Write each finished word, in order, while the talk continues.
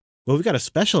Well, we've got a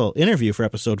special interview for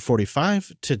episode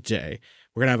 45 today.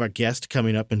 We're going to have a guest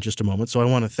coming up in just a moment, so I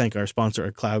want to thank our sponsor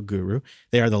at Cloud Guru.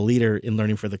 They are the leader in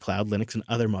learning for the cloud, Linux, and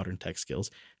other modern tech skills.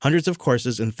 Hundreds of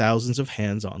courses and thousands of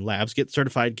hands-on labs. Get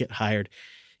certified, get hired,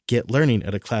 get learning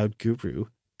at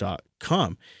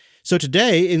cloudguru.com. So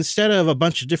today, instead of a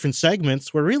bunch of different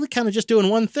segments, we're really kind of just doing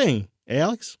one thing. Hey,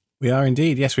 Alex? We are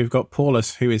indeed. Yes, we've got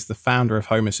Paulus, who is the founder of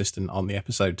Home Assistant, on the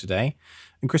episode today.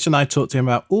 And Chris and I talked to him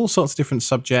about all sorts of different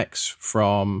subjects,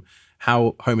 from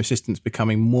how Home Assistant's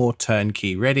becoming more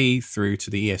turnkey ready through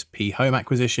to the ESP home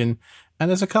acquisition. And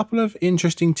there's a couple of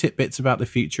interesting tidbits about the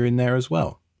future in there as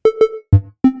well.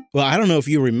 Well, I don't know if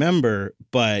you remember,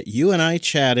 but you and I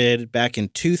chatted back in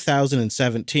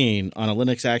 2017 on a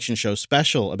Linux Action Show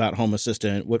special about Home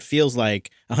Assistant, what feels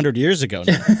like 100 years ago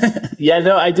now. Yeah,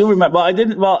 no, I do remember. Well, I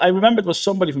didn't. Well, I remember it was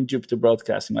somebody from Jupiter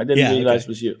Broadcasting. I didn't realize it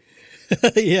was you.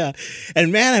 Yeah.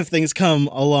 And man, have things come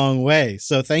a long way.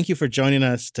 So thank you for joining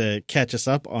us to catch us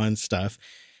up on stuff.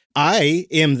 I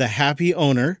am the happy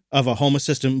owner of a Home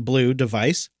Assistant Blue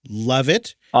device. Love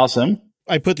it. Awesome.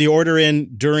 I put the order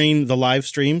in during the live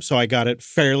stream, so I got it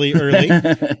fairly early.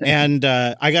 And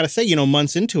I got to say,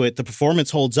 months into it, the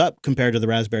performance holds up compared to the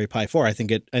Raspberry Pi 4. I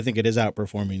think it is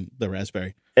outperforming the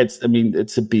Raspberry. It's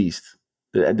a beast.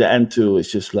 The N2 is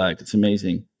just it's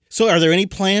amazing. So are there any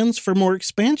plans for more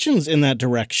expansions in that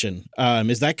direction?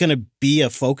 Is that going to be a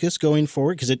focus going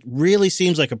forward? Because it really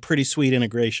seems like a pretty sweet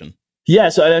integration. Yeah,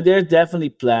 so there are definitely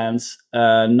plans.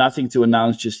 Nothing to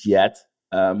announce just yet.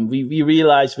 We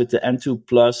realized with the N2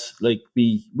 Plus,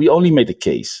 we only made a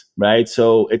case, right?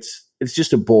 So it's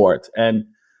just a board. And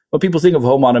when people think of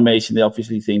home automation, they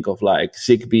obviously think of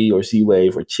Zigbee or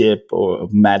Z-Wave or Chip or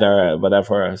Matter,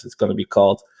 whatever as it's going to be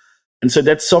called. And so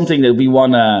that's something that we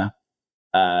want to,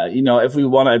 if we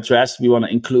want to address, we want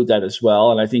to include that as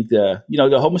well. And I think the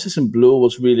Home Assistant Blue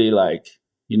was really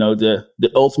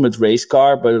the ultimate race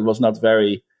car, but it was not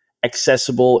very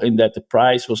accessible in that the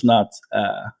price was not,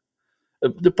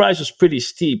 the price was pretty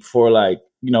steep for a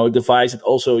device that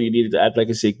also you needed to add a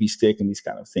Zigbee stick and these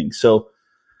kind of things. So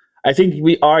I think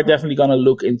we are definitely going to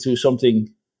look into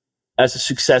something as a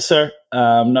successor.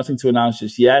 Nothing to announce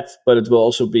just yet, but it will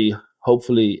also be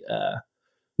hopefully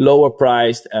lower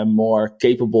priced and more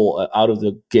capable out of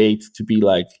the gate to be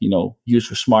used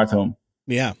for smart home.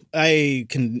 Yeah, I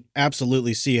can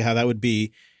absolutely see how that would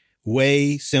be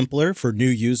way simpler for new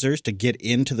users to get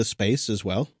into the space as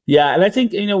well. Yeah, and I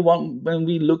think, when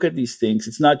we look at these things,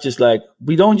 it's not just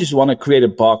we don't just want to create a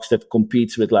box that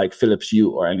competes with Philips Hue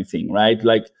or anything, right?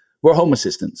 We're Home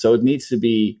Assistant, so it needs to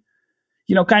be,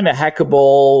 kind of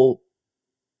hackable,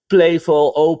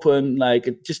 playful, open.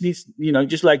 It just needs,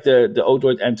 just like the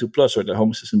Odroid N2 Plus or the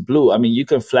Home Assistant Blue. I mean, you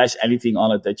can flash anything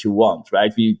on it that you want,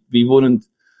 right?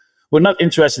 We're not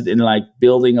interested in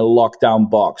building a lockdown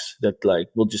box that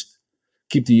will just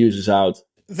keep the users out.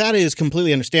 That is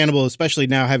completely understandable, especially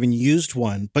now having used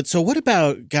one. But so what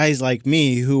about guys like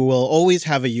me who will always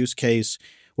have a use case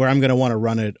where I'm going to want to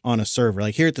run it on a server?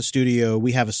 Here at the studio,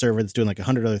 we have a server that's doing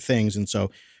 100 other things. And so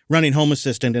running Home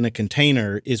Assistant in a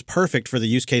container is perfect for the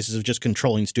use cases of just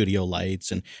controlling studio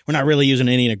lights. And we're not really using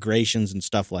any integrations and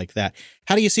stuff like that.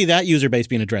 How do you see that user base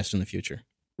being addressed in the future?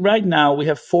 Right now, we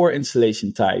have 4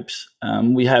 installation types.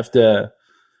 We have the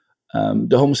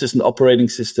Home Assistant operating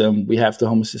system. We have the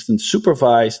Home Assistant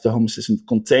supervised, the Home Assistant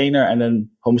container, and then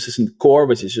Home Assistant core,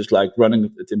 which is just running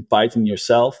it in Python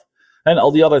yourself. And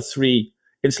all the other 3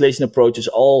 installation approaches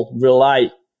all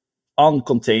rely on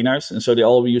containers, and so they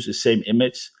all use the same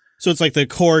image. So it's the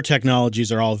core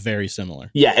technologies are all very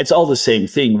similar. Yeah, it's all the same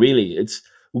thing, really. It's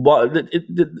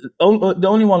the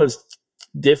only one that's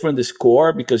different is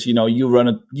core, because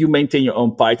you maintain your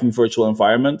own Python virtual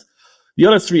environment. The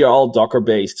other 3 are all Docker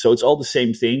based, so it's all the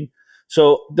same thing.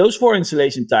 So those 4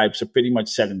 installation types are pretty much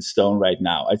set in stone right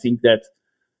now. I think that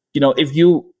if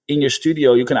you in your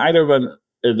studio, you can either run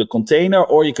the container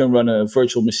or you can run a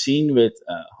virtual machine with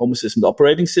Home Assistant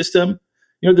operating system.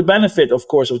 The benefit, of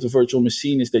course, of the virtual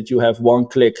machine is that you have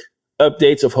one-click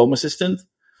updates of Home Assistant.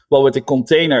 Well, with the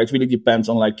container, it really depends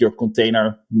on your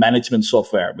container management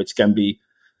software, which can be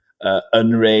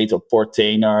Unraid or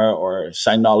Portainer or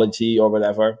Synology or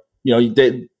whatever.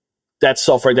 That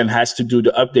software then has to do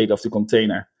the update of the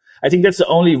container. I think that's the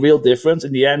only real difference.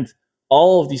 In the end,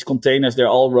 all of these containers, they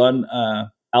all run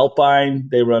Alpine,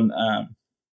 they run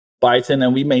Python,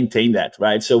 and we maintain that,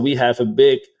 right? So we have a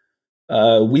big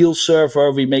wheel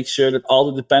server. We make sure that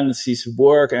all the dependencies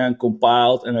work and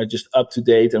compiled and are just up to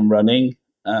date and running.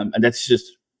 And that's just,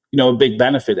 a big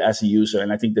benefit as a user.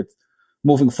 And I think that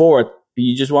moving forward,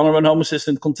 you just want to run Home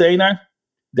Assistant container,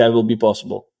 that will be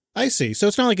possible. I see. So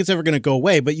it's not like it's ever going to go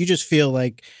away, but you just feel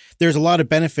like there's a lot of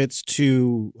benefits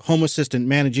to Home Assistant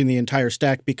managing the entire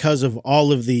stack because of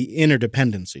all of the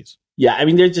interdependencies. Yeah, I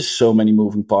mean, there's just so many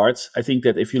moving parts. I think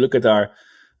that if you look at our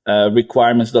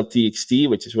requirements.txt,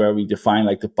 which is where we define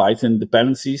like the Python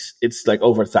dependencies, it's like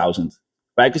over 1,000,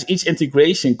 right? Because each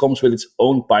integration comes with its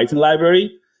own Python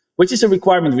library, which is a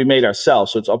requirement we made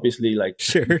ourselves. So it's obviously like,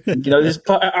 sure, there's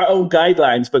our own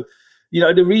guidelines, but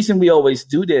the reason we always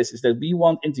do this is that we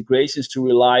want integrations to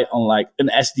rely on like an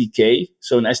SDK.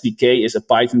 So an SDK is a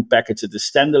Python package that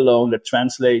is standalone that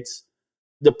translates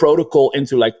the protocol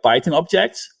into like Python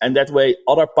objects. And that way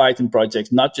other Python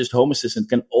projects, not just Home Assistant,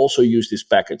 can also use this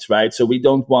package, right? So we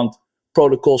don't want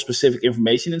protocol specific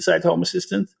information inside Home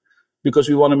Assistant because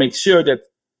we want to make sure that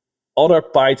other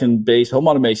Python based home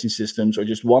automation systems or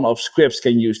just one-off scripts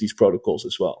can use these protocols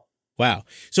as well. Wow.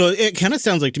 So it kind of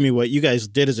sounds like to me what you guys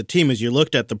did as a team is you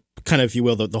looked at the kind of, if you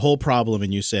will, the whole problem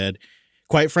and you said,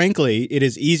 quite frankly, it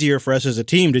is easier for us as a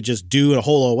team to just do a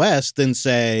whole OS than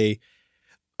say,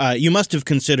 you must have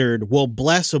considered, we'll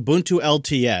bless Ubuntu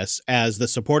LTS as the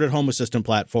supported Home Assistant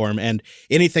platform and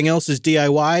anything else is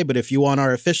DIY, but if you want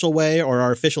our official way or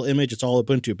our official image, it's all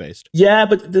Ubuntu based. Yeah,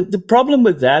 but the problem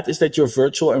with that is that your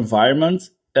virtual environment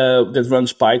that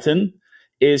runs Python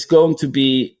is going to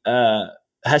be...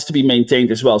 has to be maintained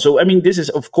as well. So, I mean, this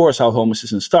is, of course, how Home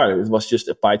Assistant started. It was just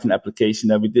a Python application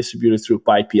that we distributed through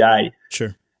PyPI.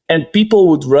 Sure. And people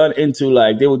would run into,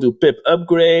 like, they would do pip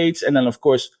upgrades. And then, of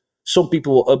course, some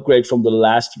people will upgrade from the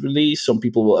last release. Some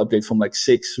people will update from, like,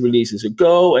 6 releases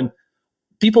ago. And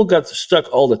people got stuck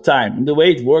all the time. And the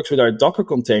way it works with our Docker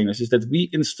containers is that we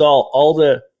install all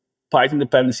the Python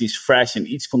dependencies fresh in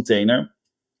each container.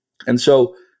 And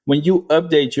so when you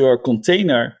update your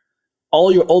container,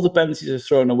 all your old dependencies are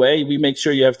thrown away. We make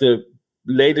sure you have the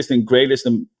latest and greatest,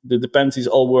 and the dependencies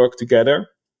all work together.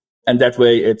 And that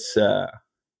way it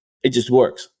just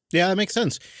works. Yeah, that makes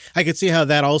sense. I could see how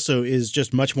that also is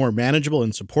just much more manageable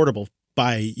and supportable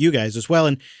by you guys as well.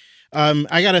 And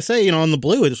I got to say, on the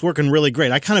Blue, it's working really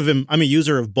great. I'm a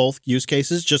user of both use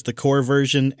cases, just the core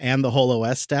version and the whole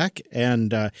OS stack.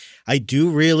 And I do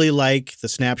really like the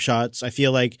snapshots. I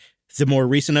feel like the more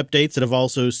recent updates that have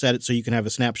also set it so you can have a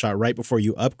snapshot right before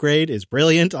you upgrade is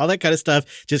brilliant. All that kind of stuff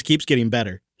just keeps getting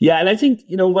better. Yeah, and I think,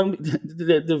 when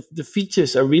the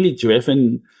features are really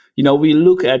driven, we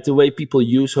look at the way people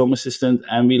use Home Assistant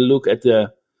and we look at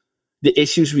the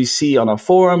issues we see on our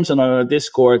forums and on our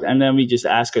Discord, and then we just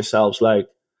ask ourselves, like,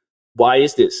 why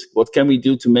is this? What can we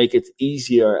do to make it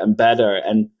easier and better?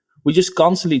 And we just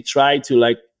constantly try to,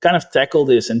 like, kind of tackle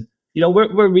this. And,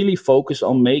 we're really focused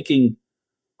on making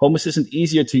Home Assistant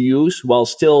easier to use while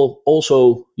still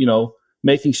also,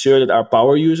 making sure that our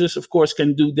power users, of course,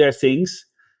 can do their things.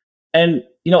 And,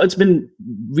 it's been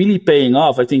really paying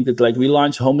off. I think that, like, we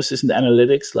launched Home Assistant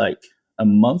Analytics like 2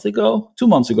 months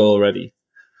ago already,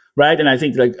 right? And I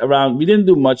think we didn't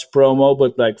do much promo,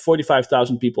 but like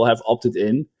 45,000 people have opted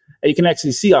in. And you can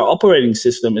actually see our operating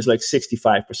system is like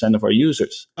 65% of our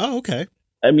users. Oh, okay.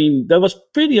 I mean, that was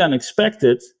pretty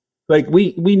unexpected. Like,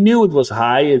 we knew it was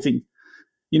high. I think,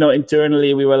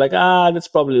 internally we were like, that's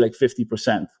probably like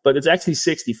 50%, but it's actually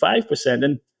 65%.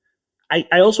 And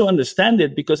I also understand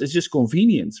it because it's just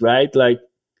convenience, right? Like,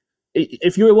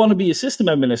 if you want to be a system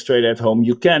administrator at home,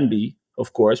 you can be,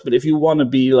 of course, but if you want to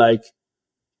be like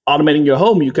automating your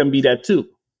home, you can be that too.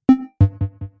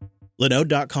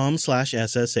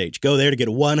 Linode.com/SSH. Go there to get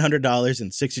 $100 in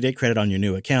 60-day credit on your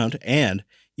new account, and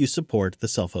you support the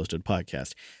Self-Hosted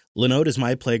Podcast. Linode is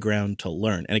my playground to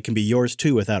learn, and it can be yours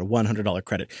too without a $100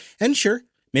 credit. And sure,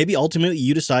 maybe ultimately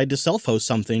you decide to self-host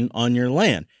something on your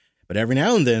LAN. But every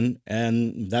now and then,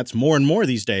 and that's more and more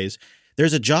these days,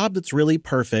 there's a job that's really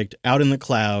perfect out in the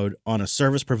cloud on a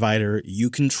service provider you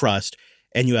can trust,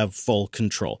 and you have full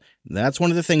control. That's one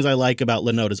of the things I like about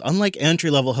Linode is, unlike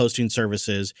entry-level hosting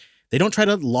services, they don't try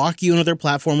to lock you into their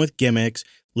platform with gimmicks.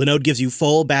 Linode gives you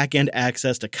full back-end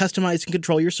access to customize and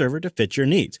control your server to fit your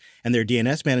needs. And their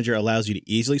DNS manager allows you to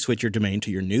easily switch your domain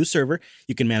to your new server.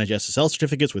 You can manage SSL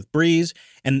certificates with Breeze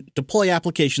and deploy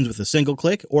applications with a single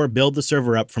click, or build the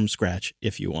server up from scratch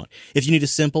if you want. If you need a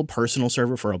simple personal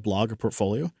server for a blog or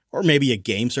portfolio, or maybe a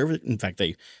game server, in fact,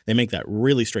 they make that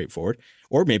really straightforward,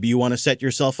 or maybe you want to set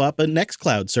yourself up a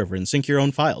Nextcloud server and sync your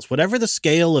own files. Whatever the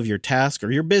scale of your task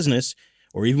or your business,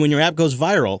 or even when your app goes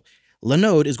viral,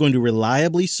 Linode is going to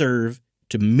reliably serve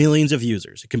to millions of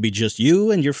users. It can be just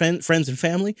you and your friends and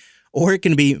family, or it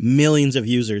can be millions of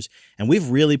users. And we've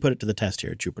really put it to the test here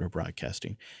at Jupiter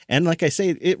Broadcasting. And like I say,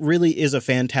 it really is a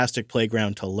fantastic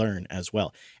playground to learn as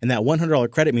well. And that $100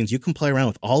 credit means you can play around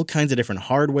with all kinds of different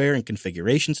hardware and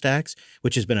configuration stacks,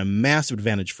 which has been a massive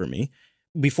advantage for me.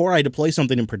 before I deploy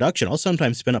something in production, I'll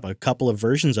sometimes spin up a couple of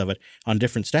versions of it on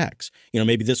different stacks.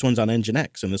 Maybe this one's on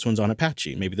Nginx and this one's on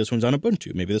Apache. Maybe this one's on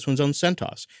Ubuntu. Maybe this one's on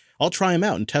CentOS. I'll try them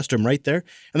out and test them right there,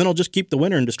 and then I'll just keep the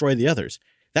winner and destroy the others.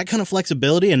 That kind of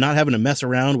flexibility and not having to mess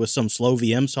around with some slow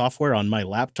VM software on my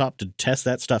laptop to test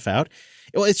that stuff out,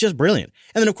 well, it's just brilliant.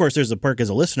 And then, of course, there's the perk as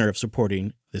a listener of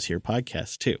supporting this here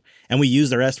podcast, too. And we use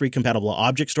their S3-compatible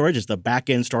object storage as the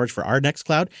back-end storage for our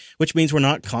Nextcloud, which means we're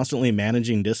not constantly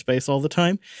managing disk space all the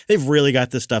time. They've really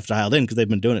got this stuff dialed in because they've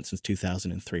been doing it since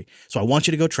 2003. So I want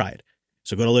you to go try it.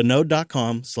 So go to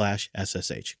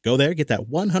linode.com/SSH. Go there, get that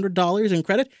 $100 in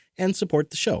credit, and support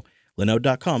the show.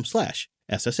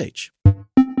 linode.com/SSH.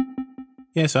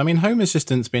 Yeah, so Home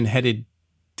Assistant's been headed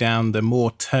down the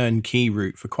more turnkey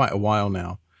route for quite a while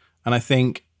now. And I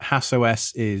think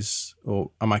HassOS is,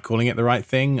 or am I calling it the right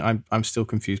thing? I'm still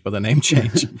confused by the name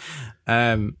change.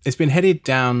 It's been headed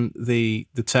down the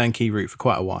turnkey route for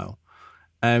quite a while.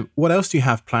 What else do you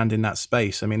have planned in that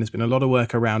space? There's been a lot of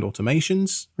work around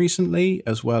automations recently,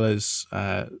 as well as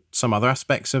some other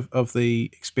aspects of the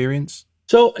experience.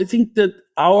 So I think that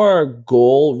our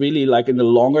goal really, like in the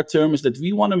longer term, is that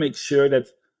we want to make sure that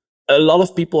a lot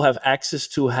of people have access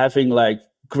to having like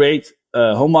great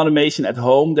home automation at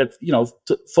home that,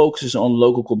 focuses on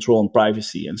local control and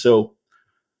privacy. And so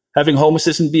having Home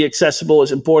Assistant be accessible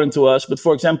is important to us. But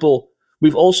for example,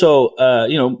 we've also,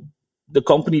 the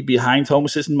company behind Home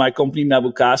Assistant, my company,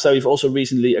 Nabu Casa, we've also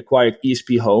recently acquired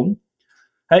ESP Home.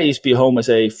 ESP Home is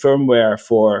a firmware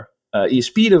for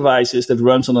ESP devices that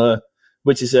runs on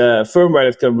which is a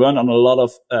firmware that can run on a lot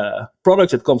of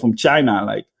products that come from China,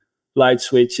 like light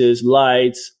switches,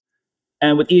 lights.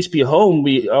 And with ESP Home,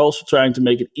 we are also trying to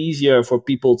make it easier for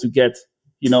people to get,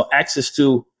 access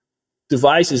to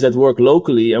devices that work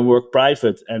locally and work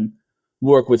private and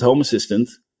work with Home Assistant.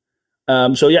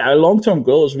 Our long-term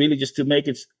goal is really just to make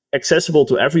it accessible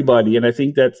to everybody. And I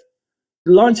think that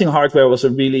launching hardware was a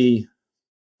really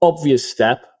obvious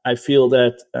step. I feel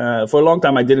that for a long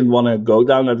time, I didn't want to go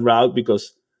down that route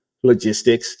because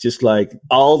logistics, just like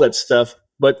all that stuff.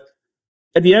 But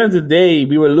at the end of the day,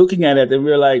 we were looking at it and we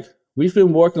were like, we've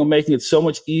been working on making it so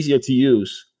much easier to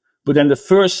use. But then the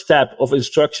first step of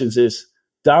instructions is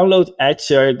download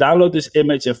Etcher, download this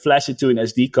image and flash it to an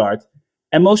SD card.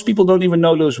 And most people don't even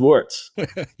know those words.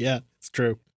 Yeah, it's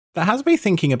true. That has me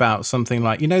thinking about something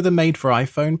like, the Made for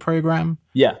iPhone program?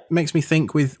 Yeah. It makes me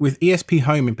think with ESP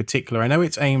Home in particular, I know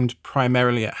it's aimed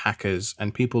primarily at hackers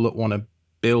and people that want to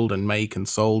build and make and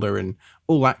solder and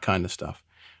all that kind of stuff.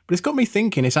 But it's got me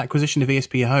thinking, this acquisition of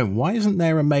ESP Home, why isn't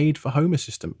there a Made for Home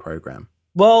Assistant program?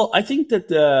 Well, I think that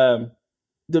the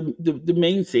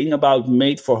main thing about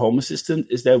Made for Home Assistant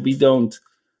is that we don't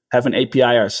have an API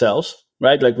ourselves,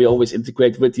 right? Like we always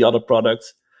integrate with the other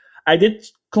products. I did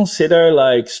consider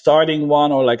like starting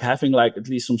one or like having like at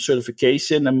least some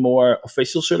certification and more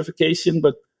official certification,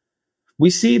 but we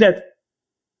see that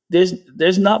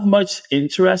there's not much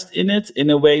interest in it in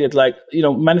a way that like,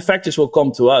 manufacturers will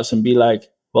come to us and be like,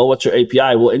 well, what's your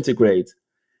API? We'll integrate.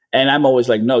 And I'm always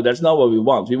like, no, that's not what we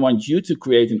want. We want you to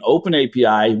create an open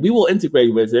API. We will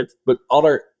integrate with it, but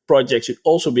other projects should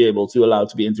also be able to allow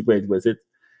to be integrated with it.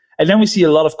 And then we see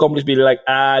a lot of companies be like,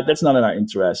 that's not in our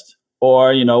interest.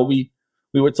 Or,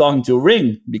 we were talking to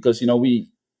Ring because,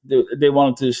 they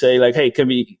wanted to say like, hey, can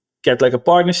we get like a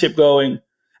partnership going?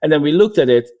 And then we looked at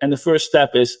it. And the first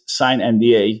step is sign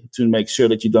NDA to make sure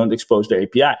that you don't expose their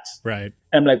APIs. Right.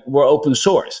 And like, we're open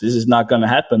source. This is not going to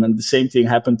happen. And the same thing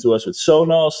happened to us with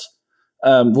Sonos,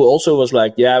 who also was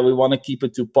like, yeah, we want to keep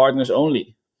it to partners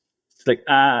only. It's like,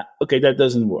 okay, that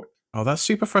doesn't work. Oh, that's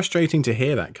super frustrating to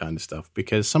hear that kind of stuff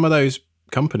because some of those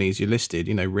companies you listed,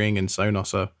 Ring and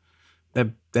Sonos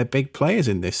they're big players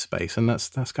in this space, and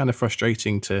that's kind of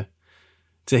frustrating to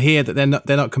hear that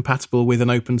they're not compatible with an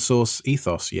open source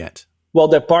ethos yet. Well,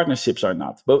 their partnerships are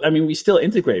not, but we still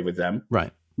integrate with them.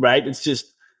 Right. It's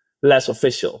just less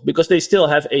official because they still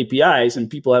have APIs and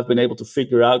people have been able to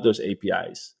figure out those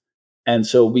APIs. And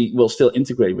so we will still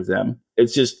integrate with them.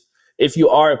 It's just, if you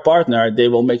are a partner, they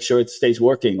will make sure it stays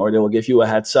working or they will give you a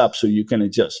heads up so you can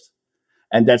adjust.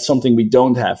 And that's something we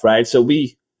don't have, right? So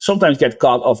we sometimes get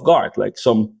caught off guard. Like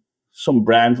some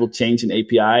brand will change an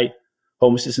API,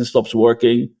 Home Assistant stops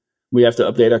working, we have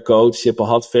to update our code, ship a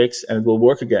hotfix, and it will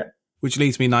work again. Which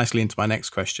leads me nicely into my next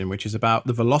question, which is about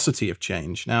the velocity of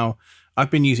change. Now,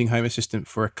 I've been using Home Assistant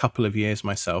for a couple of years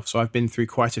myself, so I've been through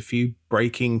quite a few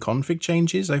breaking config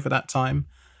changes over that time.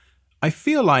 I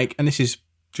feel like, and this is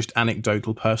just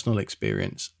anecdotal personal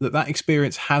experience, that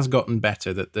experience has gotten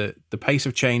better, that the pace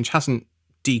of change hasn't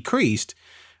decreased,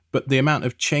 but the amount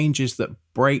of changes that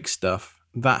break stuff,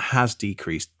 that has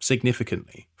decreased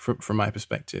significantly from my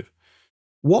perspective.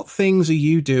 What things are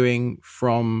you doing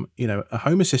from, a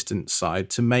Home Assistant side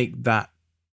to make that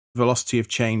velocity of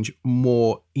change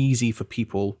more easy for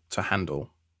people to handle?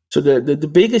 So the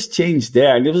biggest change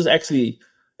there, and it was actually,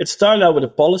 it started out with a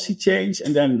policy change,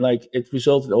 and then like it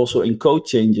resulted also in code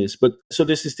changes. But so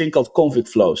there's this thing called config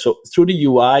flow. So through the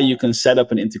UI, you can set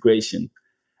up an integration.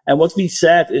 And what we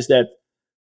said is that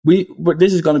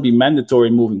this is going to be mandatory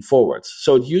moving forward.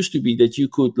 So it used to be that you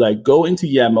could like go into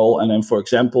YAML, and then, for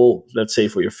example, let's say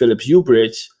for your Philips Hue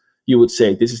bridge, you would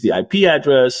say this is the IP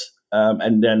address,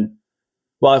 and then,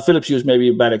 well, Philips Hue is maybe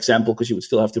a bad example because you would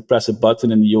still have to press a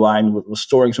button in the UI and it was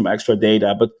storing some extra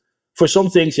data. But for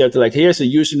some things, you have to like, here's a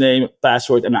username,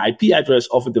 password, and an IP address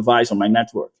of a device on my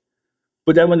network.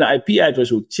 But then when the IP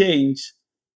address would change,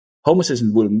 Home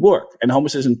Assistant wouldn't work. And Home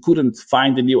Assistant couldn't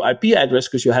find the new IP address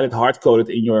because you had it hard-coded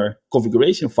in your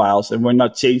configuration files and we're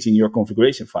not changing your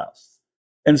configuration files.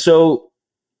 And so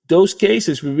those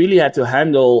cases we really had to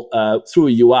handle through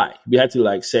a UI. We had to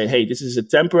like say, hey, this is a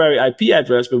temporary IP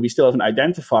address, but we still have an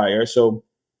identifier. So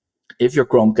if your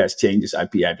Chromecast changes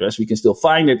IP address, we can still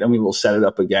find it and we will set it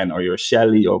up again, or your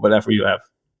Shelly or whatever you have.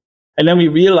 And then we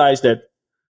realized that,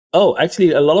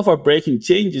 actually a lot of our breaking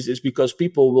changes is because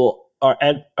people are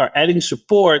adding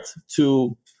support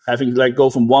to having like go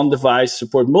from one device,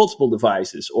 support multiple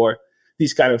devices, or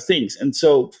these kind of things. And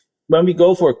so when we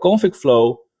go for a config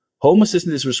flow, Home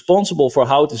Assistant is responsible for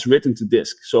how it is written to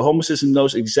disk. So Home Assistant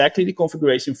knows exactly the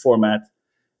configuration format.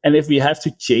 And if we have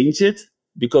to change it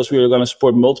because we are going to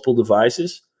support multiple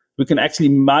devices, we can actually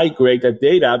migrate that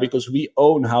data because we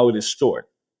own how it is stored.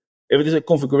 If it is a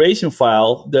configuration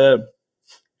file,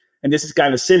 and this is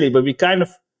kind of silly, but we kind of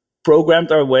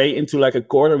programmed our way into like a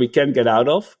corner we can't get out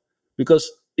of,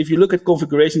 because if you look at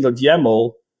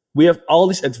configuration.yaml, we have all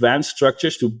these advanced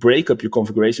structures to break up your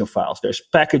configuration files. There's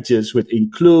packages with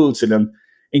includes, and then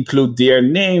include dir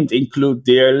named, include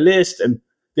dir list, and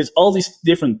there's all these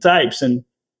different types. And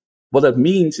what that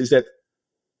means is that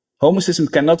Home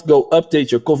Assistant cannot go update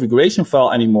your configuration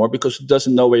file anymore because it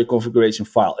doesn't know where your configuration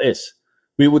file is.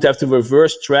 We would have to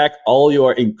reverse track all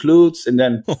your includes, and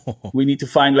then we need to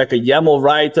find like a YAML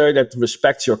writer that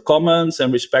respects your comments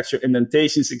and respects your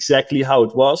indentations exactly how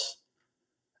it was.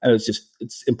 And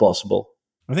it's impossible.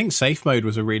 I think safe mode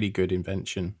was a really good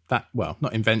invention.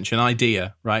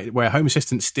 Idea, right? Where Home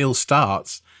Assistant still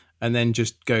starts and then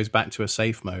just goes back to a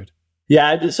safe mode.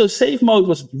 Yeah, so safe mode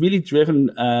was really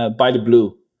driven by the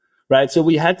Blue, right? So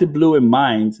we had the Blue in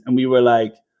mind, and we were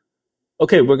like,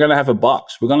 okay, we're going to have a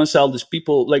box. We're going to sell this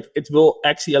people. Like, it will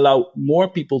actually allow more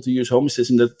people to use Home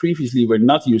Assistant that previously were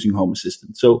not using Home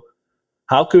Assistant. So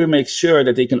how can we make sure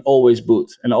that they can always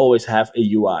boot and always have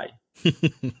a UI?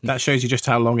 That shows you just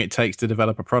how long it takes to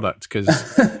develop a product, because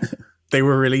they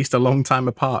were released a long time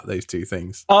apart, those two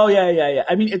things. Oh, yeah.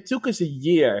 I mean, it took us a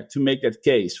year to make that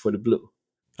case for the Blue.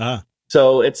 Ah.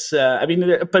 So it's, a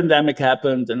pandemic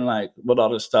happened and like what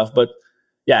other stuff. But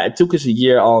yeah, it took us a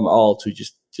year all in all to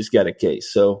just get a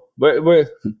case. So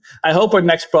I hope our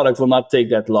next product will not take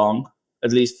that long.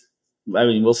 At least, I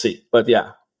mean, we'll see. But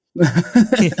yeah.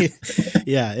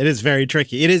 Yeah, it is very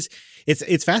tricky.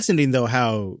 It's fascinating though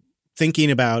how,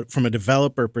 thinking about from a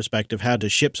developer perspective how to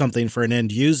ship something for an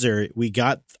end user, we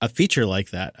got a feature like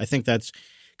that. I think that's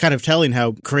kind of telling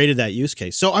how created that use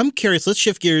case. So I'm curious, let's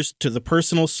shift gears to the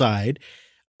personal side.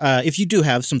 If you do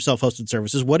have some self-hosted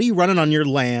services, what are you running on your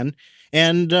LAN?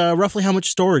 And roughly how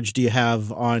much storage do you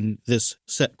have on this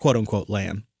quote-unquote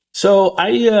LAN? So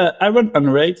I run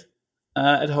Unraid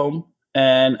at home,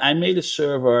 and I made a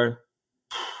server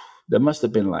that must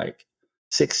have been like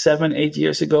 6, 7, 8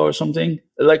 years ago or something.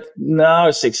 Like,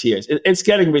 no, 6 years. It's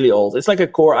getting really old. It's like a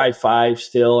Core i5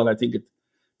 still, and I think it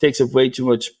takes up way too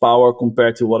much power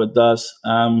compared to what it does.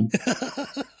 And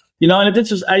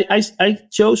this was, I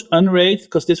chose Unraid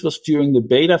because this was during the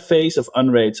beta phase of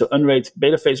Unraid. So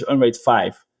beta phase of Unraid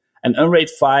 5. And Unraid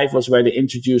 5 was where they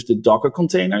introduced the Docker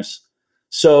containers.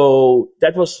 So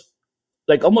that was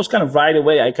like almost kind of right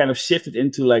away, I kind of shifted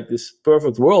into like this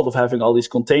perfect world of having all these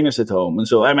containers at home. And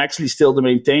so I'm actually still the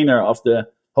maintainer of the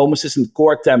Home Assistant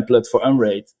core template for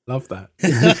Unraid. Love that.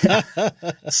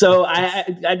 So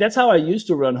I that's how I used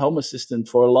to run Home Assistant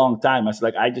for a long time. I was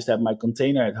like, I just have my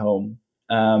container at home.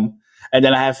 And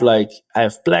then I have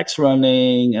Plex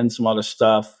running and some other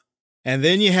stuff. And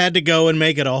then you had to go and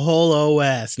make it a whole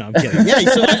OS. No, I'm kidding. Yeah,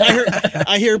 so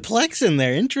I hear Plex in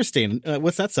there. Interesting.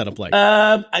 What's that setup like?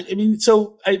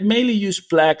 So I mainly use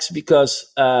Plex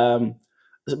because a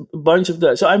bunch of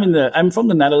I'm from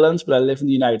the Netherlands, but I live in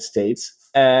the United States.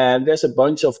 And there's a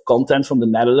bunch of content from the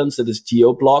Netherlands that is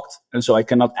geo-blocked. And so I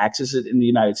cannot access it in the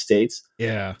United States.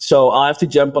 Yeah. So I'll have to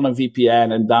jump on a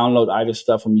VPN and download either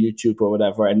stuff from YouTube or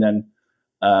whatever. And then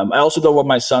I also don't want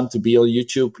my son to be on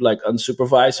YouTube like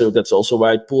unsupervised. So that's also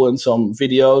where I pull in some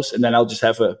videos, and then I'll just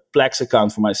have a Plex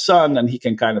account for my son, and he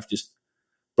can kind of just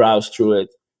browse through it.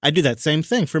 I do that same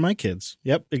thing for my kids.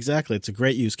 Yep, exactly. It's a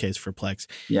great use case for Plex.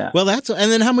 Yeah. Well,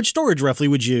 and then how much storage roughly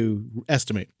would you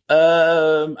estimate?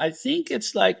 I think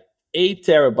it's like 8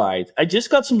 terabyte. I just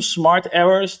got some smart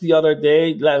errors the other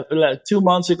day, like 2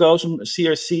 months ago, some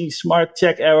CRC smart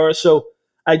check errors. So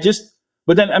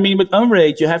but then, I mean, with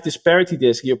Unraid, you have this parity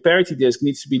disk. Your parity disk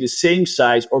needs to be the same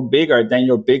size or bigger than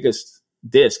your biggest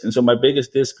disk. And so my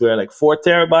biggest disk were like 4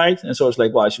 terabyte. And so it's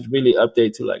like, well, I should really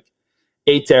update to like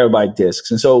 8 terabyte disks.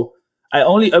 And so I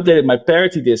only updated my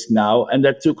parity disk now. And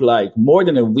that took like more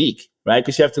than a week, right?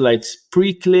 Because you have to like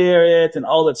pre-clear it and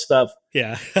all that stuff.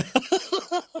 Yeah.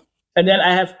 And then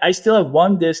I still have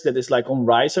one disk that is like on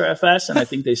RiserFS. And I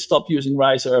think they stopped using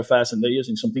RiserFS and they're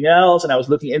using something else. And I was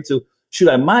looking into, should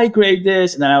I migrate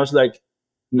this? And then I was like,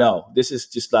 no, this is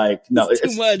just like, no, it's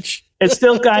too much. It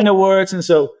still kind of works. And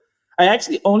so I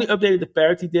actually only updated the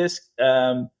parity disk.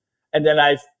 And then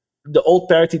the old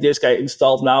parity disk I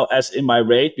installed now as in my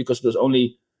RAID because there's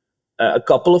only a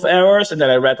couple of errors. And then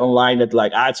I read online that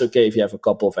like, it's okay if you have a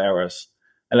couple of errors.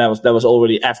 And that was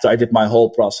already after I did my whole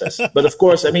process. But of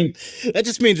course, I mean, that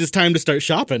just means it's time to start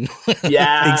shopping.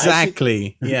 Yeah,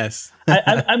 exactly. Yes.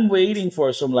 I'm waiting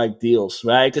for some like deals,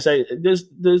 right? Because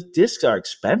those discs are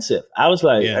expensive. I was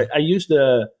like, I used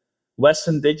the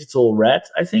Western Digital Red,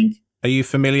 I think. Are you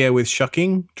familiar with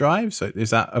shucking drives? Is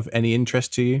that of any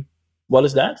interest to you? What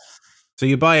is that? So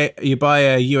you buy a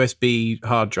USB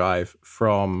hard drive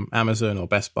from Amazon or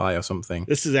Best Buy or something.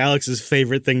 This is Alex's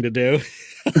favorite thing to do.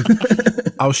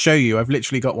 I'll show you. I've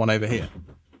literally got one over here.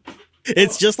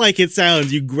 It's just like it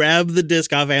sounds. You grab the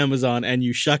disc off Amazon and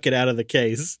you shuck it out of the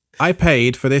case. I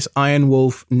paid for this Iron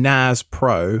Wolf NAS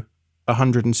Pro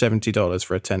 $170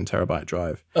 for a 10 terabyte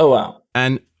drive. Oh, wow.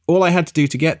 And all I had to do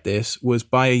to get this was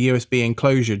buy a USB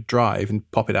enclosure drive and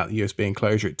pop it out the USB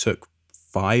enclosure. It took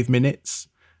 5 minutes.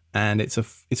 And it's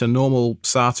a normal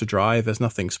SATA drive. There's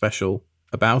nothing special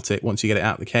about it once you get it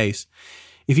out of the case.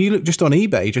 If you look just on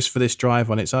eBay, just for this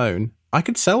drive on its own, I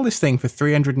could sell this thing for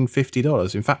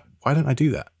 $350. In fact, why don't I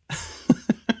do that?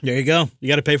 There you go. You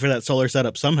got to pay for that solar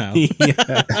setup somehow.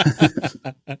 Yeah.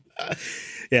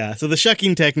 Yeah. So the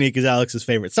shucking technique is Alex's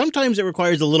favorite. Sometimes it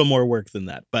requires a little more work than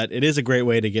that, but it is a great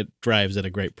way to get drives at a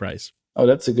great price. Oh,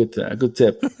 that's a good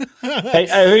tip. Hey,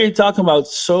 I heard you talking about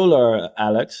solar,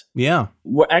 Alex. Yeah.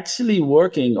 We're actually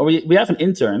working, or we have an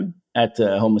intern at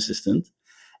Home Assistant.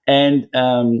 And,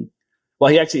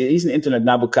 he's an intern at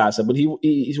Nabukasa, but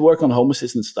he's working on Home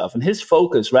Assistant stuff. And his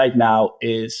focus right now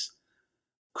is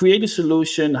create a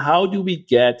solution. How do we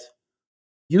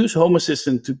use Home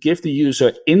Assistant to give the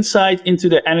user insight into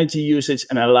their energy usage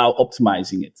and allow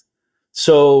optimizing it?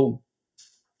 So,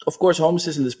 of course, Home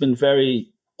Assistant has been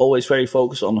always very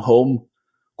focused on home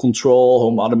control,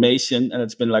 home automation, and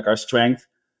it's been like our strength.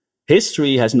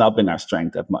 History has not been our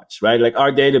strength that much, right? Like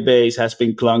our database has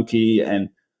been clunky and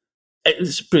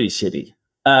it's pretty shitty.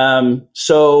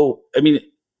 So, I mean,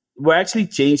 we're actually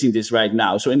changing this right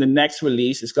now. So in the next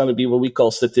release, it's going to be what we call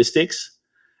statistics.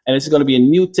 And it's going to be a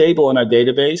new table in our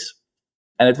database.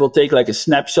 And it will take like a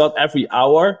snapshot every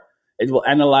hour. It will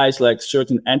analyze like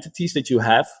certain entities that you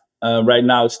have. Right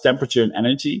now, it's temperature and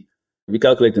energy. We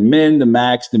calculate the min, the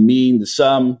max, the mean, the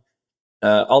sum,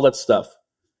 all that stuff.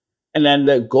 And then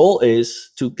the goal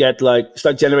is to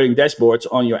start generating dashboards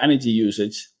on your energy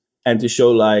usage and to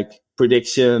show like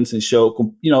predictions and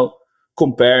show,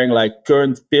 comparing like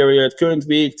current period, current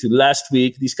week to last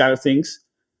week, these kind of things.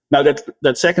 Now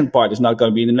that second part is not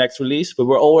going to be in the next release, but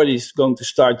we're already going to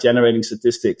start generating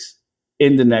statistics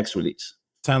in the next release.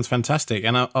 Sounds fantastic.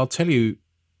 And I'll tell you,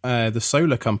 the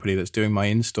solar company that's doing my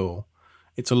install,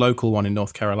 it's a local one in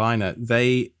North Carolina.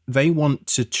 They want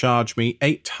to charge me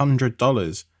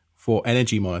 $800 for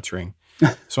energy monitoring.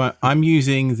 So I'm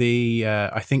using the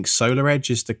I think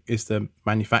SolarEdge is the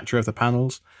manufacturer of the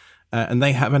panels, and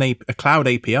they have a cloud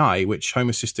API which Home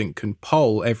Assistant can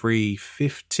poll every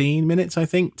 15 minutes, I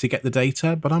think, to get the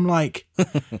data. But I'm like,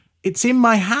 it's in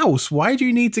my house. Why do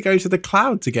you need to go to the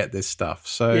cloud to get this stuff?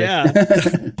 So yeah.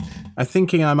 I'm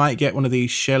thinking I might get one of these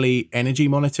Shelly energy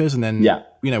monitors, and then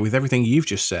with everything you've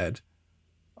just said,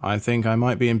 I think I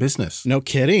might be in business. No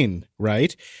kidding,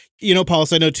 right?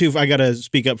 Paulus, I know too, I got to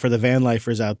speak up for the van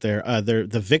lifers out there.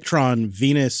 The Victron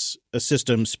Venus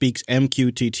system speaks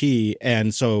MQTT.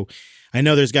 And so I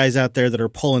know there's guys out there that are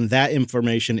pulling that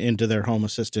information into their Home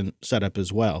Assistant setup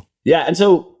as well. Yeah. And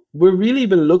so we're really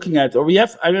been looking at, or we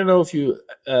have, I don't know if you,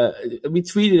 we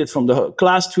tweeted it from the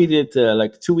class, tweeted it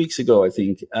like 2 weeks ago, I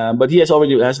think. But he has a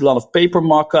lot of paper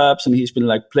mock-ups, and he's been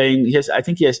like playing. I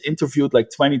think he has interviewed like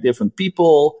 20 different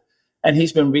people, and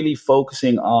he's been really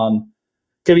focusing on,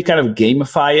 can we kind of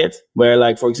gamify it? Where,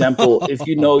 like, for example, if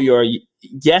you know your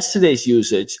yesterday's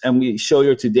usage and we show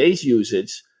your today's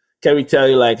usage, can we tell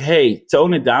you like, hey,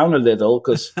 tone it down a little,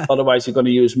 because otherwise you're going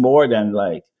to use more than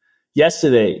like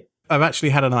yesterday. I've actually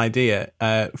had an idea.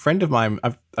 A friend of mine,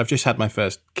 I've just had my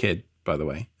first kid, by the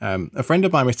way. A friend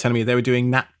of mine was telling me they were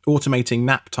doing automating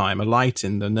nap time, a light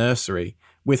in the nursery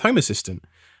with Home Assistant.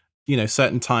 You know,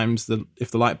 certain times,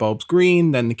 if the light bulb's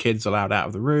green, then the kid's allowed out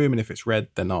of the room, and if it's red,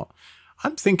 they're not.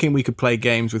 I'm thinking we could play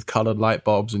games with colored light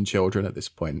bulbs and children at this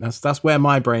point. That's where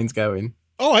my brain's going.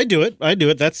 Oh, I do it.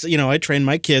 That's, I train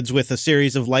my kids with a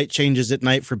series of light changes at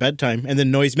night for bedtime, and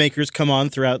then noisemakers come on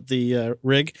throughout the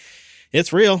rig.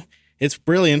 It's real. It's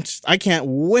brilliant. I can't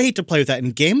wait to play with that.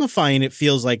 And gamifying it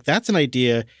feels like that's an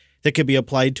idea that could be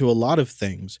applied to a lot of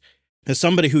things. As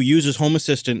somebody who uses Home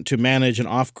Assistant to manage an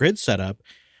off-grid setup,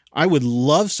 I would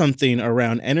love something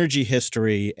around energy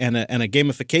history and a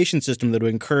gamification system that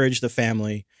would encourage the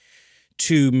family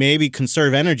to maybe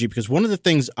conserve energy. Because one of the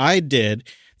things I did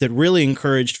that really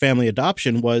encouraged family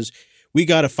adoption was we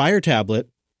got a Fire tablet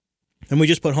and we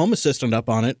just put Home Assistant up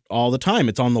on it all the time.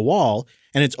 It's on the wall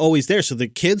and it's always there so the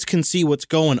kids can see what's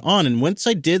going on. And once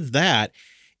I did that,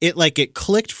 it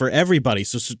clicked for everybody.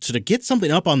 So to get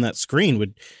something up on that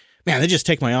screen they just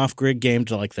take my off-grid game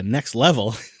to like the next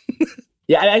level.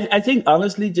 Yeah, I think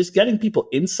honestly, just getting people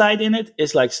insight in it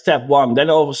is like step one. Then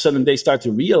all of a sudden they start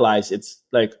to realize it's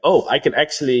like, oh, I can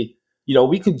actually,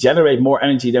 we could generate more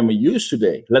energy than we use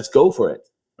today. Let's go for it,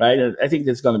 right? And I think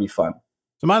that's going to be fun.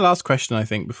 So my last question, I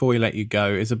think, before we let you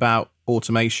go, is about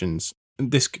automations.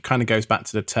 And this kind of goes back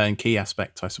to the turnkey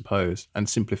aspect, I suppose, and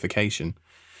simplification.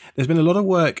 There's been a lot of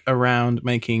work around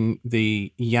making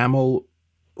the YAML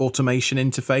automation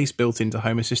interface built into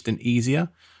Home Assistant easier.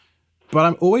 But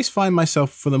I always find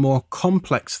myself, for the more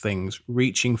complex things,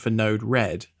 reaching for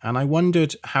Node-RED. And I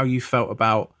wondered how you felt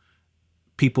about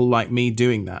people like me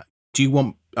doing that. Do you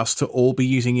want us to all be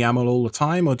using YAML all the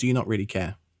time, or do you not really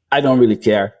care? I don't really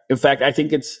care. In fact, I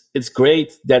think it's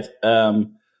great that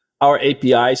our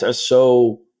APIs are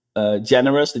so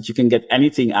generous that you can get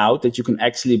anything out, that you can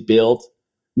actually build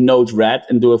Node-RED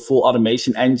and do a full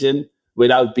automation engine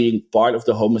without being part of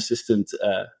the Home Assistant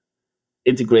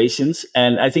integrations.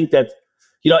 And I think that,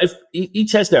 if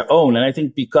each has their own, and I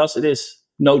think because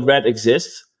Node-RED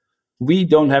exists, we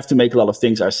don't have to make a lot of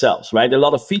things ourselves, right? A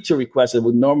lot of feature requests that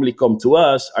would normally come to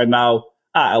us are now,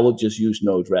 I will just use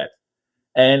Node-RED.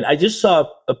 And I just saw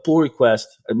a pull request,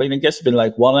 I guess it's been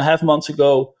like 1.5 months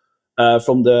ago,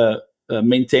 from the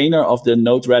maintainer of the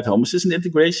Node-RED Home Assistant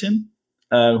integration,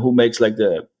 who makes like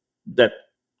the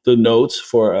nodes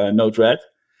for Node-RED.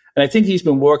 And I think he's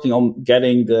been working on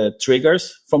getting the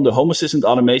triggers from the Home Assistant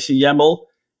automation YAML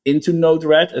into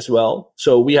Node-RED as well.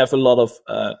 So we have a lot of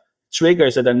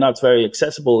triggers that are not very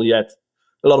accessible yet,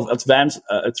 a lot of advanced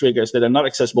triggers that are not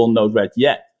accessible in Node-RED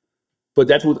yet. But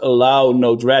that would allow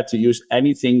Node-RED to use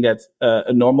anything that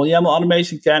a normal YAML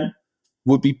automation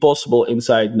would be possible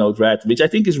inside Node-RED, which I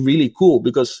think is really cool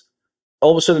because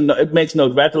all of a sudden it makes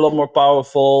Node-RED a lot more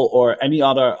powerful, or any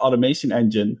other automation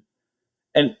engine.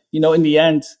 And, in the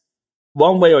end,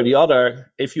 one way or the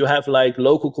other, if you have like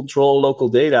local control, local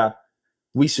data,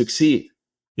 we succeed.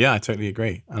 Yeah, I totally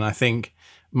agree. And I think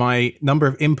my number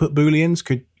of input booleans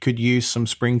could use some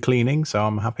spring cleaning. So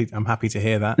I'm happy to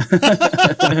hear that.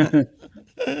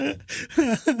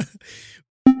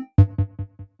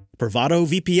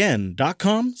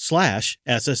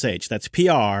 PrivadoVPN.com/SSH. That's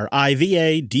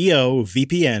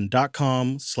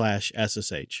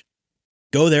PRIVADOVPN.com/SSH.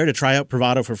 Go there to try out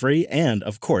Privado for free and,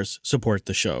 of course, support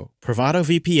the show. Privado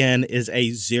VPN is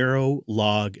a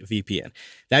zero-log VPN.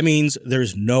 That means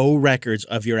there's no records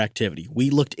of your activity. We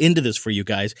looked into this for you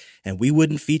guys, and we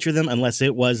wouldn't feature them unless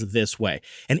it was this way.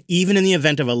 And even in the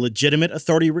event of a legitimate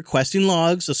authority requesting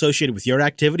logs associated with your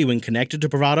activity when connected to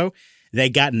Privado, they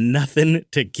got nothing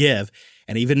to give.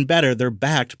 And even better, they're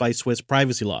backed by Swiss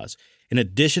privacy laws. In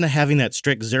addition to having that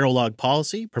strict zero-log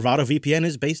policy, Privado VPN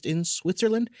is based in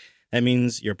Switzerland. That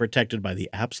means you're protected by the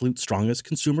absolute strongest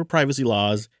consumer privacy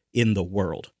laws in the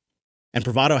world. And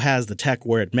Privado has the tech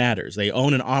where it matters. They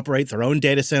own and operate their own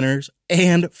data centers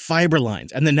and fiber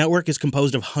lines. And the network is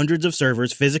composed of hundreds of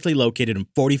servers physically located in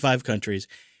 45 countries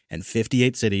and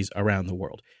 58 cities around the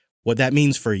world. What that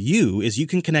means for you is you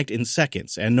can connect in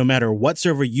seconds. And no matter what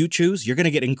server you choose, you're going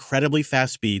to get incredibly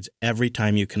fast speeds every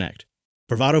time you connect.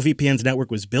 Bravado VPN's network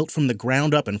was built from the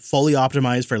ground up and fully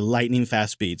optimized for lightning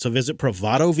fast speed. So visit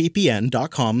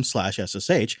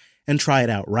bravadovpn.com/SSH and try it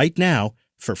out right now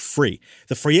for free.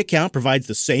 The free account provides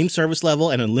the same service level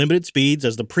and unlimited speeds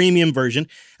as the premium version,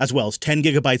 as well as 10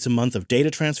 gigabytes a month of data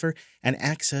transfer and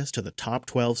access to the top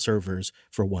 12 servers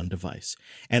for one device.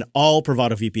 And all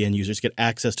Bravado VPN users get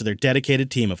access to their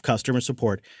dedicated team of customer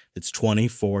support that's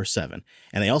 24/7.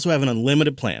 And they also have an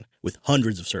unlimited plan with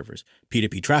hundreds of servers,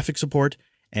 P2P traffic support,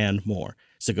 and more.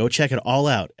 So go check it all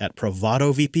out at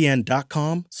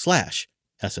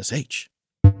bravadovpn.com/SSH.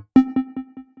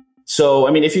 So,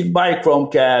 I mean, if you buy a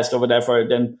Chromecast or whatever,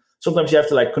 then sometimes you have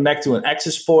to like connect to an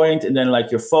access point and then like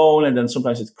your phone, and then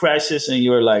sometimes it crashes and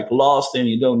you're like lost and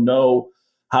you don't know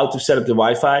how to set up the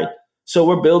Wi-Fi. So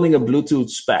we're building a Bluetooth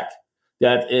spec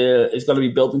that is going to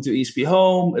be built into ESP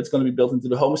Home. It's going to be built into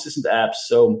the Home Assistant apps.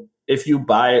 So if you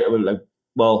buy,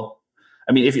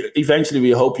 eventually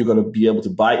we hope you're going to be able to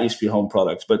buy ESP Home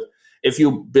products. But if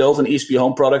you build an ESP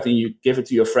Home product and you give it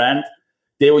to your friend,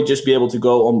 they would just be able to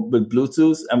go on with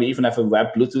Bluetooth. And we even have a web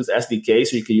Bluetooth SDK,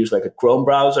 so you can use like a Chrome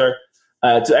browser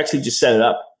to actually just set it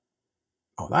up.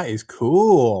 Oh, that is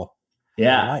cool.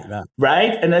 Yeah. I like that.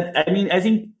 Right? And I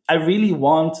think I really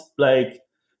want they're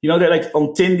like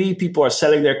on Tindy, people are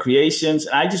selling their creations.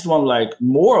 And I just want like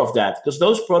more of that, because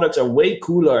those products are way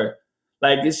cooler.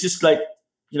 Like, it's just like,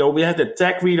 we had the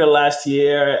tech reader last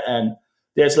year, and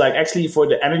there's like actually for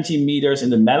the energy meters in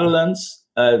the Netherlands,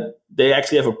 they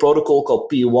actually have a protocol called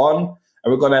P1,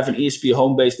 and we're going to have an ESP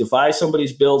home-based device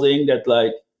somebody's building that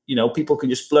people can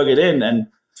just plug it in and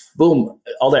boom,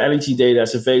 all the energy data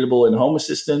is available in Home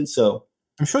Assistant. So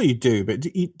I'm sure you do, but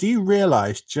do you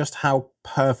realize just how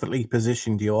perfectly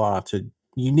positioned you are to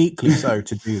uniquely so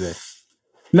to do this?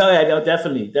 No,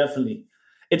 definitely.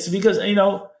 It's because,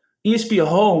 ESP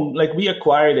Home, like we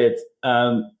acquired it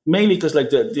mainly because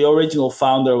like the original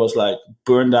founder was like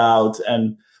burned out,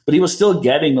 but he was still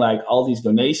getting like all these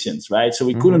donations, right? So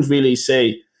we couldn't really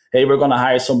say, hey, we're going to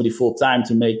hire somebody full time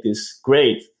to make this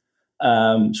great.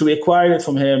 So we acquired it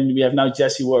from him. We have now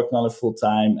Jesse working on it full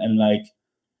time, and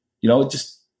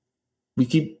we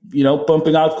keep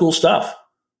pumping out cool stuff.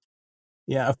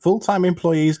 Yeah, a full-time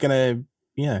employee is going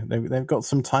to, they've got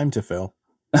some time to fill.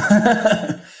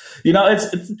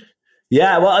 It's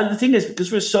yeah. Well, the thing is,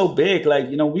 because we're so big,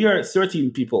 we are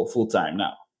 13 people full time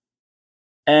now,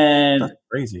 and that's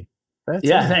crazy. 13.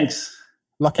 Yeah, thanks.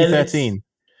 Lucky 13.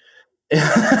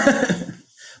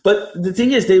 But the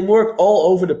thing is, they work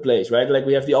all over the place, right? Like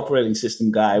we have the operating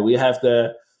system guy, we have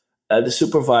the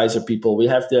supervisor people, we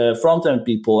have the front end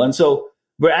people, and so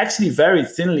we're actually very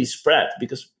thinly spread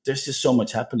because there's just so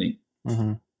much happening.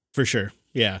 Mm-hmm. For sure.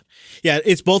 Yeah.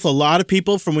 It's both a lot of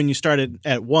people from when you started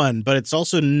at one, but it's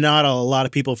also not a lot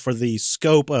of people for the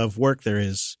scope of work there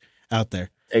is out there.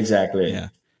 Exactly. Yeah.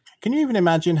 Can you even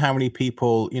imagine how many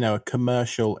people, a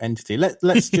commercial entity,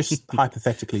 let's just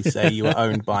hypothetically say you were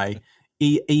owned by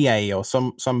EA or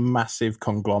some massive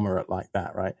conglomerate like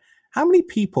that, right? How many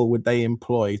people would they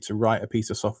employ to write a piece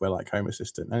of software like Home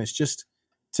Assistant? And it's just,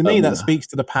 to me, that speaks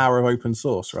to the power of open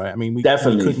source, right? I mean,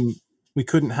 we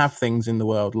couldn't have things in the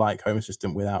world like Home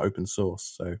Assistant without open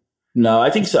source. So no, I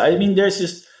think so. I mean, there's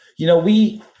just,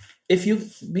 we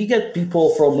get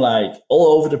people from like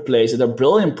all over the place that are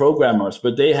brilliant programmers,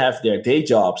 but they have their day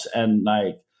jobs. And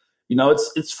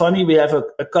it's funny. We have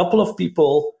a couple of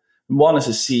people. One is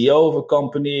a CEO of a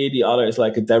company. The other is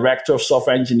like a director of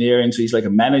software engineering. So he's like a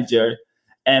manager,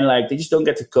 and like, they just don't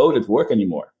get to code at work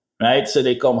anymore. Right. So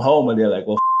they come home and they're like,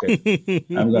 well, it.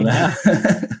 I'm going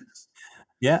to.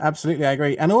 Yeah, absolutely. I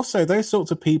agree. And also those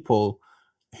sorts of people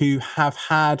who have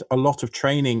had a lot of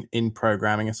training in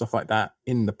programming and stuff like that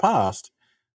in the past,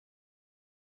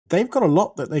 they've got a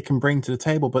lot that they can bring to the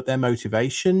table, but their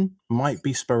motivation might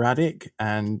be sporadic,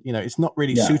 and, it's not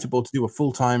really suitable to do a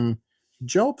full-time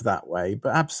job that way.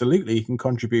 But absolutely, you can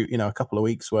contribute, a couple of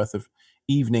weeks worth of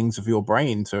evenings of your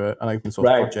brain to an open source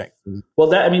project. Well,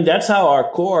 that's how our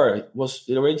core was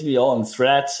originally all in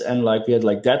threads, and like we had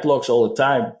like deadlocks all the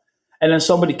time. And then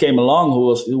somebody came along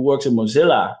who works in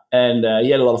Mozilla, and he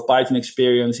had a lot of Python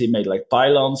experience. He made like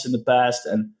pylons in the past,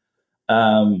 and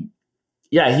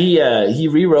he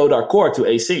rewrote our core to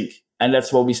async, and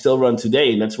that's what we still run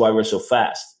today, and that's why we're so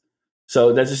fast.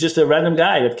 So that is just a random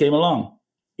guy that came along.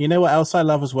 You know what else I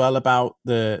love as well about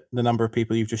the number of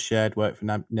people you've just shared work for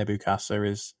Nebucasa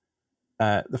is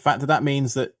the fact that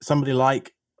means that somebody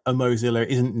like a Mozilla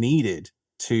isn't needed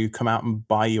to come out and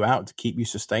buy you out to keep you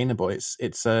sustainable.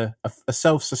 It's a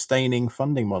self-sustaining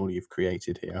funding model you've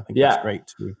created here. I think that's great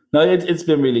too. No, it's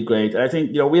been really great. I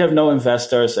think we have no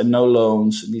investors and no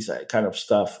loans, these kind of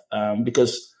stuff,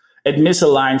 because it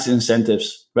misaligns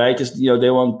incentives, right? Because they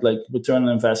want like return on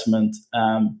investment.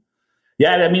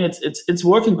 Yeah, I mean it's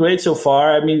working great so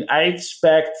far. I mean, I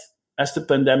expect as the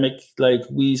pandemic like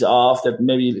weases off that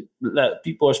maybe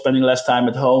people are spending less time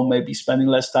at home, maybe spending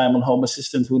less time on Home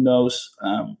Assistant. Who knows?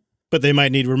 But they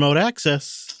might need remote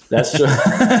access. That's true.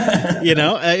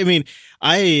 I mean,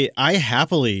 I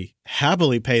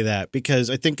happily pay that because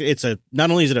I think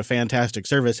not only is it a fantastic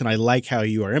service and I like how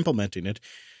you are implementing it,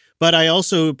 but I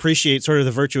also appreciate sort of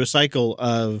the virtuous cycle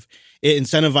of it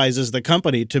incentivizes the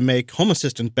company to make Home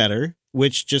Assistant better,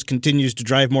 which just continues to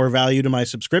drive more value to my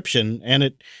subscription.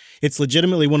 And it's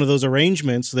legitimately one of those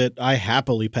arrangements that I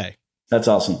happily pay. That's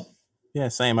awesome. Yeah,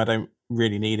 same. I don't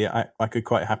really need it. I could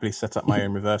quite happily set up my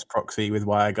own reverse proxy with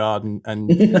WireGuard and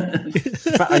in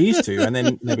fact I used to, and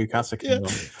then Nebu Casa came along.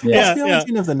 What's the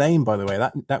origin of the name, by the way?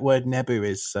 That word Nebu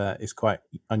is quite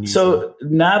unusual. So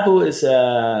Nabu is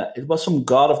it was some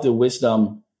god of the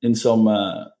wisdom in some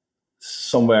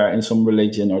somewhere in some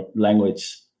religion or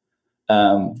language.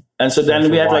 And so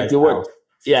then we had like the word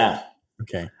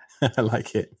Okay. I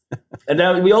like it. And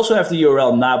then we also have the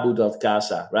URL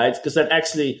nabu.casa, right? Because that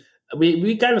actually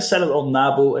we kind of set it on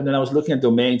Nabu, and then I was looking at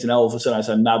domains, and all of a sudden I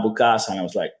said Nabu Casa, and I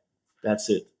was like, that's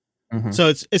it. Mm-hmm. So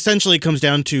it's essentially comes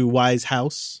down to Wise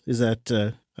House. Is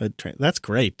that that's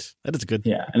great. That is good.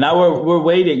 Yeah, and now we're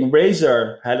waiting.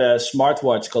 Razer had a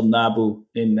smartwatch called Nabu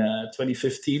in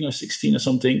 2015 or 16 or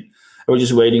something. We're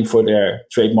just waiting for their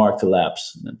trademark to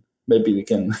lapse, and then maybe we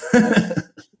can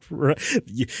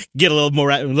get a little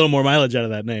more mileage out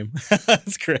of that name.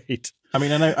 That's great. I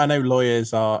mean, I know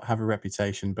lawyers have a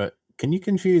reputation, but can you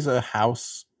confuse a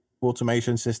house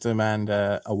automation system and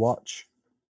a watch?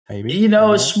 Maybe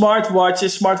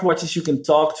smartwatches you can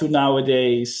talk to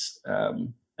nowadays,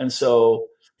 and so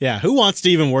who wants to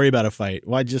even worry about a fight?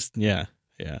 Why just Well,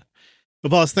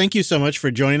 Paulus, thank you so much for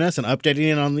joining us and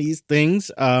updating on these things,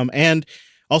 and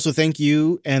also thank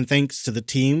you and thanks to the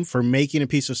team for making a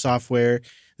piece of software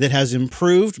that has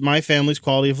improved my family's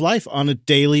quality of life on a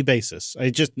daily basis.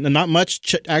 Not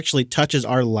much actually touches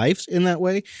our lives in that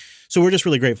way. So we're just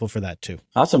really grateful for that too.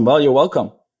 Awesome. Well, you're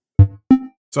welcome.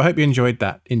 So I hope you enjoyed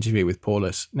that interview with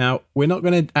Paulus. Now, we're not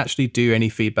going to actually do any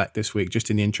feedback this week, just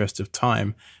in the interest of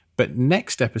time. But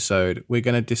next episode, we're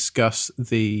going to discuss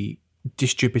the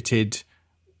distributed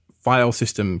file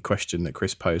system question that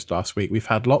Chris posed last week. We've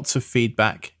had lots of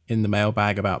feedback in the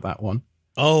mailbag about that one.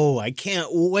 Oh, I can't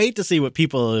wait to see what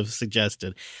people have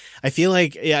suggested. I feel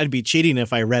like I'd be cheating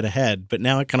if I read ahead, but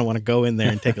now I kind of want to go in there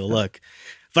and take a look.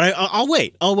 But I'll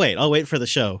wait. I'll wait for the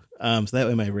show. So that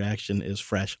way my reaction is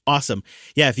fresh. Awesome.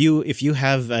 Yeah, if you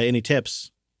have any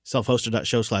tips,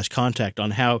 selfhosted.show/contact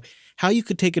on how you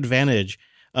could take advantage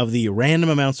of the random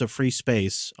amounts of free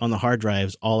space on the hard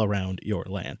drives all around your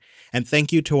LAN. And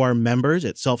thank you to our members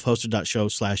at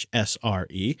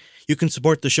selfhosted.show/SRE. You can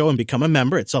support the show and become a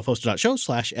member at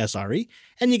selfhosted.show/SRE,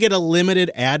 and you get a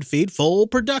limited ad feed, full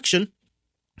production,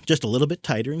 just a little bit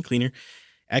tighter and cleaner,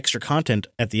 extra content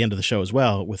at the end of the show as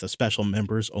well, with a special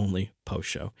members-only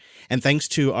post-show. And thanks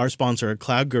to our sponsor,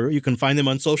 Cloud Guru, you can find them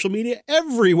on social media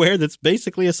everywhere that's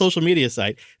basically a social media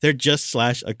site. They're just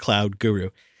 /a Cloud Guru.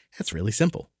 That's really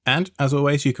simple. And as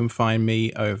always, you can find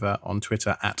me over on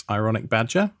Twitter at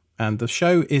IronicBadger. And the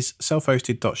show is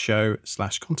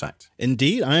selfhosted.show/contact.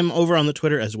 Indeed. I'm over on the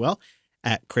Twitter as well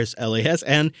at Chris LAS.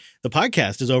 And the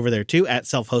podcast is over there too at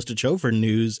Self-Hosted Show for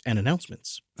news and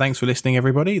announcements. Thanks for listening,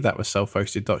 everybody. That was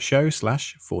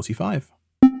selfhosted.show/45.